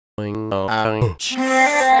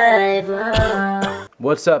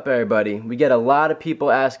What's up, everybody? We get a lot of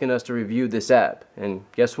people asking us to review this app, and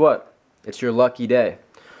guess what? It's your lucky day.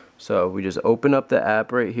 So we just open up the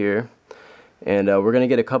app right here, and we're gonna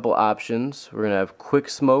get a couple options. We're gonna have quick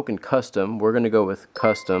smoke and custom. We're gonna go with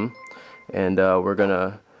custom, and we're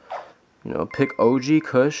gonna, pick OG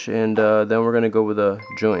Kush, and then we're gonna go with a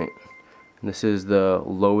joint. And this is the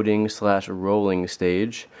loading / rolling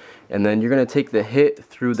stage, and then you're gonna take the hit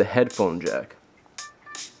through the headphone jack.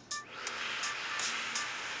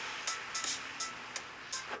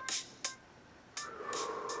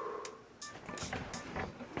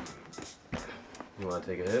 You want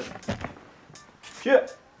to take a hit?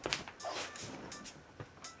 Shit!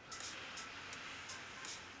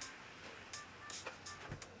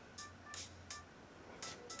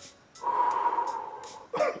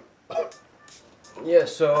 Yeah,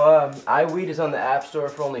 so iWeed is on the App Store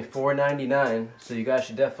for only $4.99, so you guys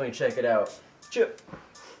should definitely check it out. Chip.